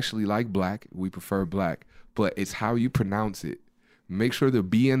 But we actually like black. We prefer black. But it's how you pronounce it. Make sure the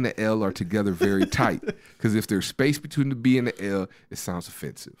B and the L are together very tight. Because if there's space between the B and the L, it sounds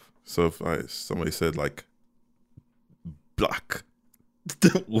offensive. So if somebody said like black,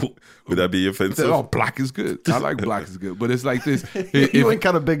 would that be offensive? Oh, black is good. I like black is good. But it's like this. You went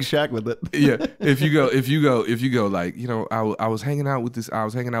kind of Big Shaq with it. Yeah. If you go like, I was hanging out with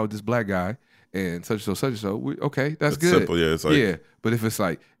this black guy and such and so. Okay, that's good. Simple, yeah. It's like, yeah. But if it's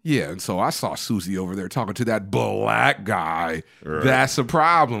like, yeah, and so I saw Susie over there talking to that black guy, right. That's a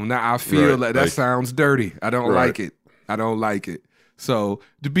problem. Now I feel Right. like that Like- sounds dirty. I don't Right. like it. I don't like it. So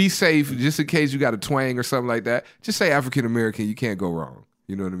to be safe, just in case you got a twang or something like that, just say African American. You can't go wrong.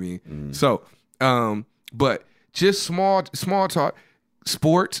 You know what I mean? So, but just small talk.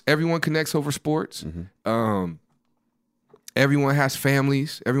 Sports. Everyone connects over sports. Everyone has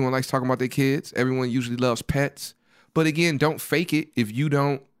families. Everyone likes talking about their kids. Everyone usually loves pets. But again, don't fake it if you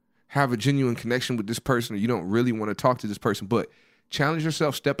don't have a genuine connection with this person or you don't really want to talk to this person. But challenge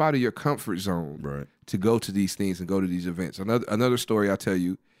yourself. Step out of your comfort zone Right. to go to these things and go to these events. Another story I'll tell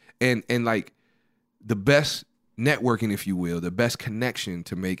you, and like the best networking, if you will, the best connection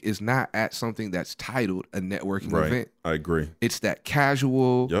to make is not at something that's titled a networking Right. event. I agree. It's that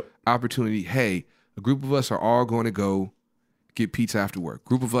casual Yep. opportunity. Hey, a group of us are all going to go get pizza after work.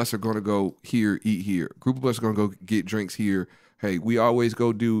 Group of us are going to go here, eat here. Group of us are going to go get drinks here. Hey, we always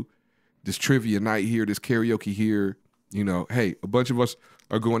go do this trivia night here, this karaoke here. Hey, a bunch of us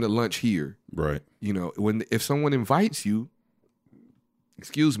are going to lunch here. Right. If someone invites you,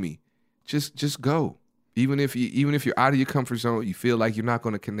 excuse me, just go. Even if you're out of your comfort zone, you feel like you're not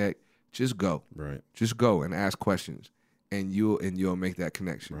going to connect, just go. Right. Just go and ask questions, and you'll make that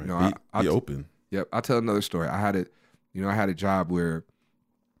connection. Right. Be open. Yep. I'll tell another story. I had a job where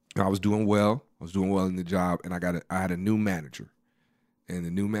I was doing well. I was doing well in the job, and I had a new manager, and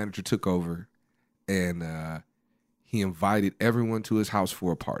the new manager took over, and he invited everyone to his house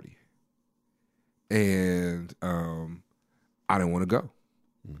for a party, and I didn't want to go,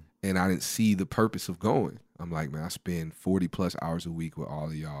 and I didn't see the purpose of going. I'm like, man, I spend 40 plus hours a week with all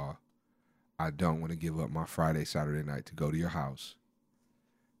of y'all. I don't want to give up my Friday, Saturday night to go to your house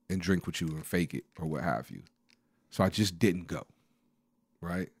and drink with you and fake it or what have you. So I just didn't go,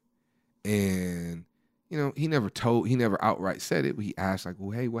 right? And, he never outright said it, but he asked like,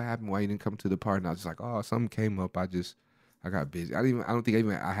 well, hey, what happened? Why you didn't come to the party? And I was just like, oh, something came up. I got busy. I don't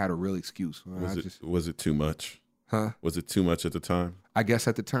think I had a real excuse. Was it too much? Huh? Was it too much at the time? I guess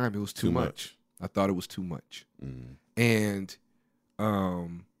at the time it was too much. I thought it was too much. And,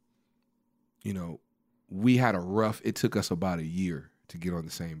 we had it took us about a year to get on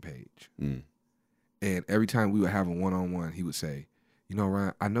the same page. And every time we would have a one-on-one, he would say,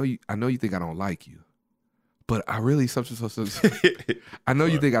 Ryan, I know you think I don't like you, but I really I know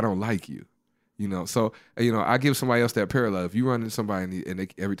you think I don't like you. So I give somebody else that parallel. If you run into somebody and they,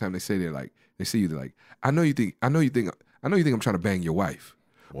 every time they say they see you, they're like, I know you think I'm trying to bang your wife,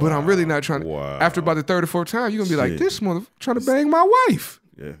 but I'm really not trying. Wow. After about the third or fourth time, you're gonna be like, this motherfucker trying to bang my wife.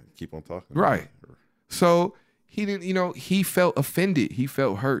 Yeah, keep on talking. Right. So he didn't, he felt offended. He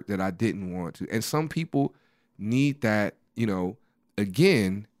felt hurt that I didn't want to. And some people need that,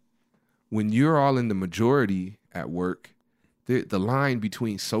 again, when you're all in the majority at work, the line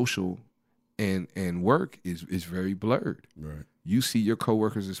between social and work is very blurred. Right. You see your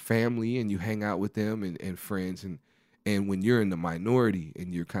coworkers as family and you hang out with them and friends. And when you're in the minority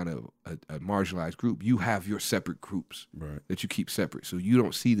and you're kind of a marginalized group, you have your separate groups that you keep separate. So you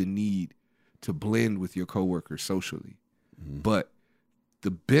don't see the need to blend with your coworkers socially. But the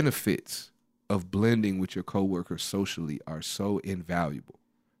benefits of blending with your coworkers socially are so invaluable.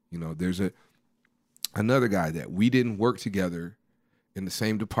 There's another guy that we didn't work together in the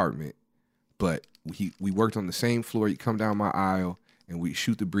same department, but we worked on the same floor. He'd come down my aisle and we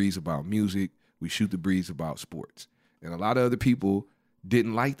shoot the breeze about music. We shoot the breeze about sports. And a lot of other people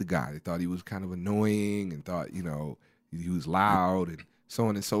didn't like the guy. They thought he was kind of annoying and thought, he was loud and so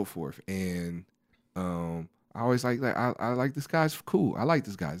on and so forth. And I always like that. I like this guy's cool. I like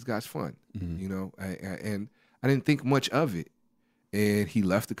this guy. This guy's fun. And I didn't think much of it. And he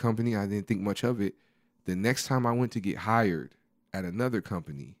left the company. I didn't think much of it. The next time I went to get hired at another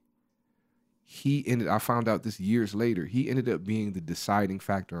company, I found out this years later, he ended up being the deciding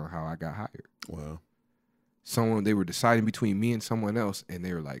factor on how I got hired. Wow. They were deciding between me and someone else, and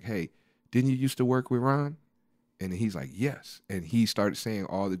they were like, hey, didn't you used to work with Ron? And he's like, yes. And he started saying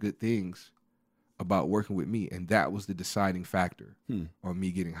all the good things about working with me, and that was the deciding factor on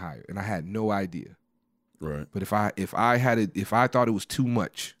me getting hired. And I had no idea. Right. But if I thought it was too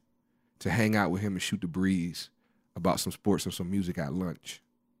much to hang out with him and shoot the breeze about some sports or some music at lunch,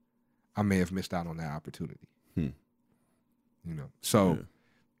 I may have missed out on that opportunity. You know. So,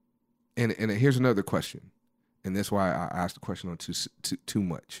 and here's another question, and that's why I asked the question on too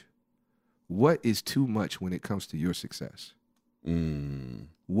much. What is too much when it comes to your success?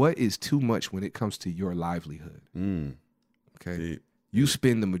 What is too much when it comes to your livelihood? Okay. Deep. You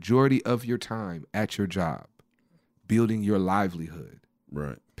spend the majority of your time at your job, building your livelihood,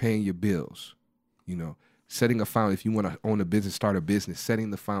 Right. paying your bills, you know, setting if you want to own a business, start a business,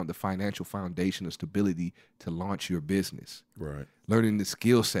 setting the financial foundation of stability to launch your business. Right. Learning the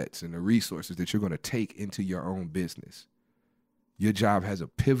skill sets and the resources that you're going to take into your own business. Your job has a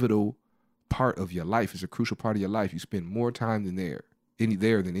pivotal part of your life. It's a crucial part of your life. You spend more time there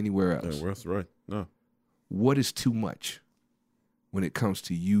than anywhere else. Yeah, that's right. No. What is too much when it comes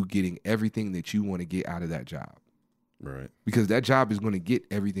to you getting everything that you want to get out of that job? Right. Because that job is going to get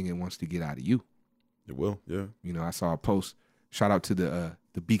everything it wants to get out of you. It will. Yeah. You know, I saw a post. Shout out to the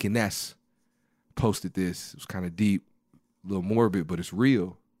Beaconess. Posted this. It was kind of deep, a little morbid, but it's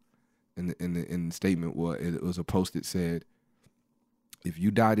real. And the statement was a post that said, "If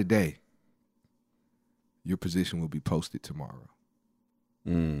you die today, your position will be posted tomorrow."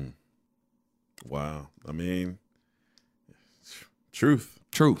 Wow. I mean, truth.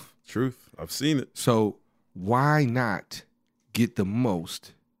 I've seen it. So why not get the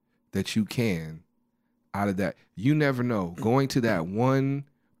most that you can out of that? You never know. Going to that one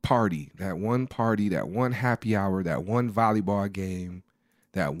party, that one happy hour, that one volleyball game,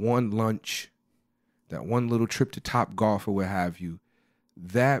 that one lunch, that one little trip to Top Golf or what have you,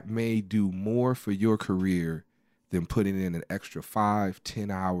 that may do more for your career than putting in an extra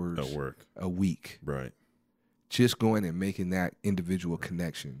 5-10 hours At work. a week. Right. Just going and making that individual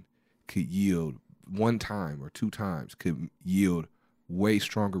connection could yield one time or two times, could yield way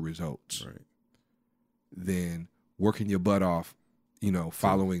stronger results than working your butt off, you know,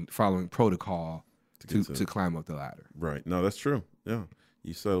 following protocol to climb up the ladder. Right. No, that's true. Yeah.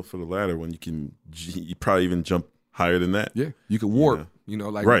 You settle for the ladder when you probably even jump higher than that. Yeah. You could warp, you know,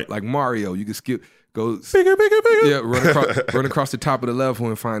 like Mario. You could go bigger. Yeah, run across the top of the level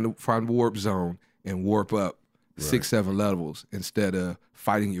and find the warp zone and warp up 6-7 levels instead of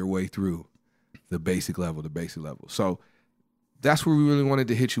fighting your way through the basic level. So that's where we really wanted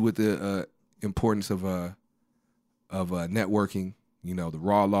to hit you with the importance of networking. You know, the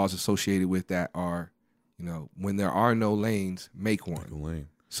raw laws associated with that are, you know, when there are no lanes, make one. Make a lane.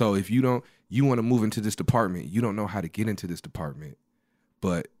 So if you want to move into this department, you don't know how to get into this department,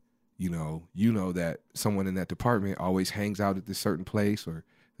 but you know that someone in that department always hangs out at this certain place, or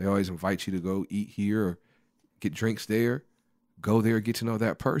they always invite you to go eat here or get drinks there. Go there, get to know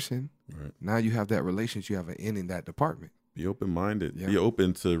that person. Right. Now you have that relationship, you have an in that department. Be open-minded. Yeah. Be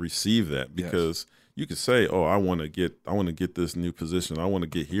open to receive that, because you could say, "Oh, I want to get this new position. I want to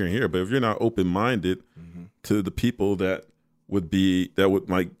get here and here." But if you're not open-minded to the people that would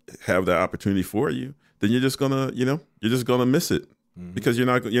might have that opportunity for you, then you're just gonna miss it, because you're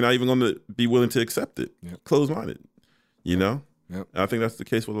not even going to be willing to accept it. Yep. Closed-minded, you know. Yep. And I think that's the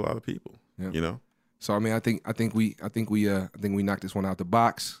case with a lot of people. Yep. You know. So I mean, I think we knocked this one out the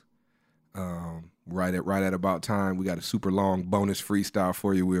box. Right at about time. We got a super long bonus freestyle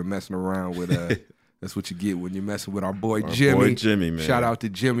for you. We were messing around with that's what you get when you're messing with our boy Jimmy. Boy Jimmy, man. Shout out to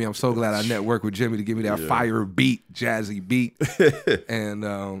Jimmy. I'm so glad I networked with Jimmy to give me that fire beat, jazzy beat. And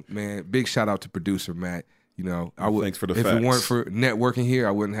man, big shout out to producer Matt. You know, thanks for the if facts. it weren't for networking here,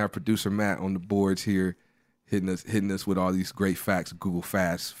 I wouldn't have producer Matt on the boards here, hitting us with all these great facts. Google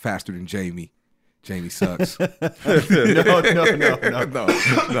faster than Jamie. Jamie sucks. No.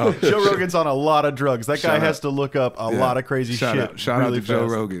 Joe Rogan's on a lot of drugs. That guy has to look up a lot of crazy shit. Shout out to Joe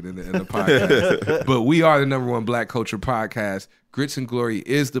Rogan in the podcast. But we are the #1 Black culture podcast. Grits and Glory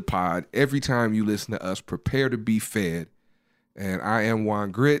is the pod. Every time you listen to us, prepare to be fed. And I am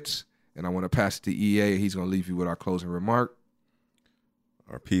Juan Grits, and I want to pass it to EA. He's going to leave you with our closing remark.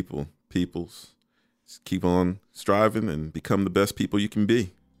 Our peoples, just keep on striving and become the best people you can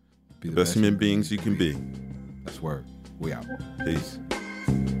be. Be the best human beings you can be. That's word. We out. Peace.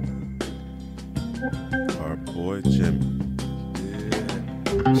 Our boy Jimmy.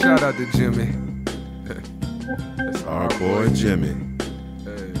 Yeah. Shout out to Jimmy. That's our boy Jimmy.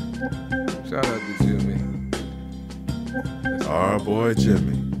 Hey. Shout out to Jimmy. Our boy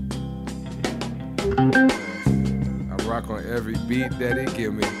Jimmy. I rock on every beat that he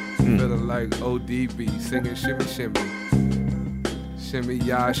give me. Feeling like ODB, singing shimmy shimmy. Shimmy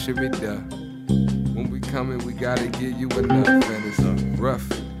ya, shimmy da. When we coming, we gotta give you enough. And it's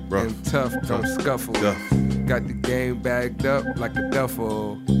rough and tough, don't scuffle. Got the game bagged up like a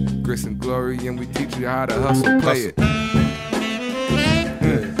duffel. Grits and glory, and we teach you how to hustle. Play it.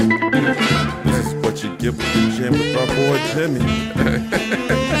 This is what you get when you jam with our boy Jimmy.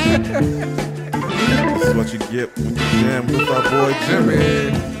 This is what you get when you jam with our boy Jimmy.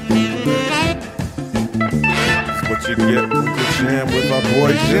 This is what you get when you jam with our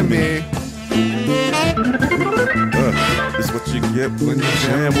boy Jimmy. This is what you get when you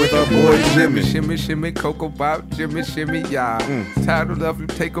jam with our boy Jimmy. Shimmy, shimmy, cocoa bop, Jimmy, shimmy, yeah. Title of you,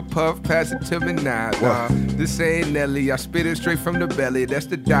 take a puff, pass it to me now. This ain't Nelly, I spit it straight from the belly. That's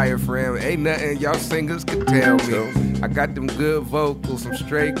the diaphragm. Ain't nothing y'all singers can tell me. I got them good vocals, I'm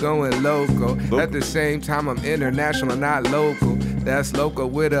straight going local. At the same time, I'm international, not local. That's local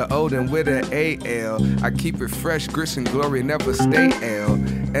with a O and with a AL. I keep it fresh, grits and glory, never stay L.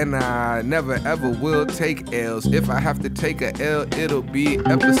 And I never ever will take L's. If I have to take a L, it'll be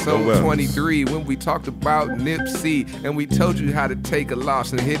episode 23 when we talked about Nipsey and we told you how to take a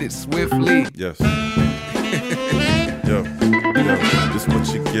loss and hit it swiftly. Yes. Yo, this what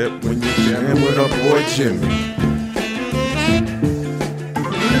you get when you jam with our boy Jimmy.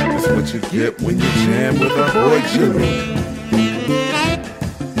 This what you get when you jam with our boy Jimmy.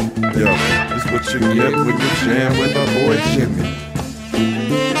 Yo, this what you get when you jam with our boy Jimmy.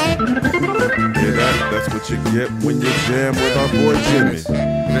 Yeah, that's what you get when you jam with our boy Jimmy.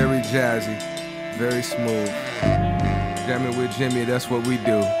 Very jazzy, very smooth. Jamming with Jimmy, that's what we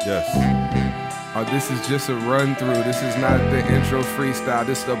do. Yes. Oh, this is just a run through. This is not the intro freestyle.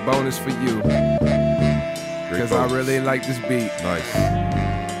 This is a bonus for you. Because I really like this beat. Nice.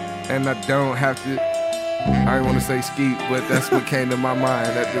 And I don't have to, I don't want to say skeet, but that's what came to my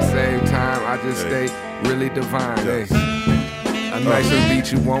mind. At the same time, I just stay really divine. Yes. A nicer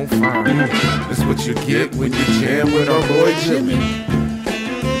beat you won't find. This is what you get when you jam with our boy Jimmy.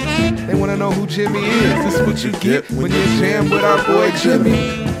 They want to know who Jimmy is. This is what you get when you jam with our boy Jimmy.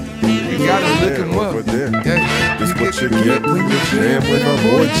 You gotta look him up. Yeah. This is what you get when you jam with our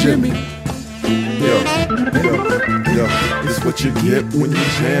boy Jimmy. Yo. This is what you get when you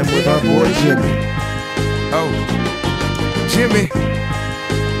jam with our boy Jimmy. Oh, Jimmy.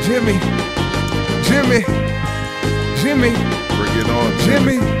 Bring it on,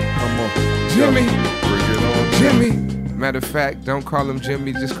 Jimmy. Come on. Jimmy. Bring it on, Jimmy. Matter of fact, don't call him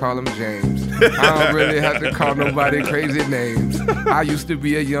Jimmy, just call him James. I don't really have to call nobody crazy names. I used to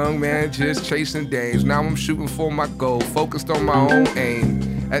be a young man just chasing dames. Now I'm shooting for my goal, focused on my own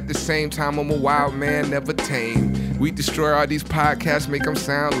aim. At the same time, I'm a wild man, never tame. We destroy all these podcasts, make them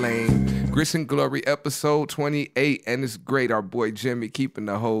sound lame. Grits and Glory, episode 28, and it's great. Our boy Jimmy keeping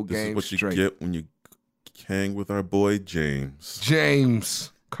the whole game straight. This is what straight. you get when you hang with our boy James.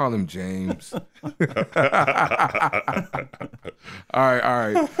 James. Call him James. All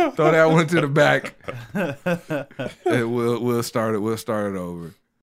right. Throw that one to the back. And we'll start it over.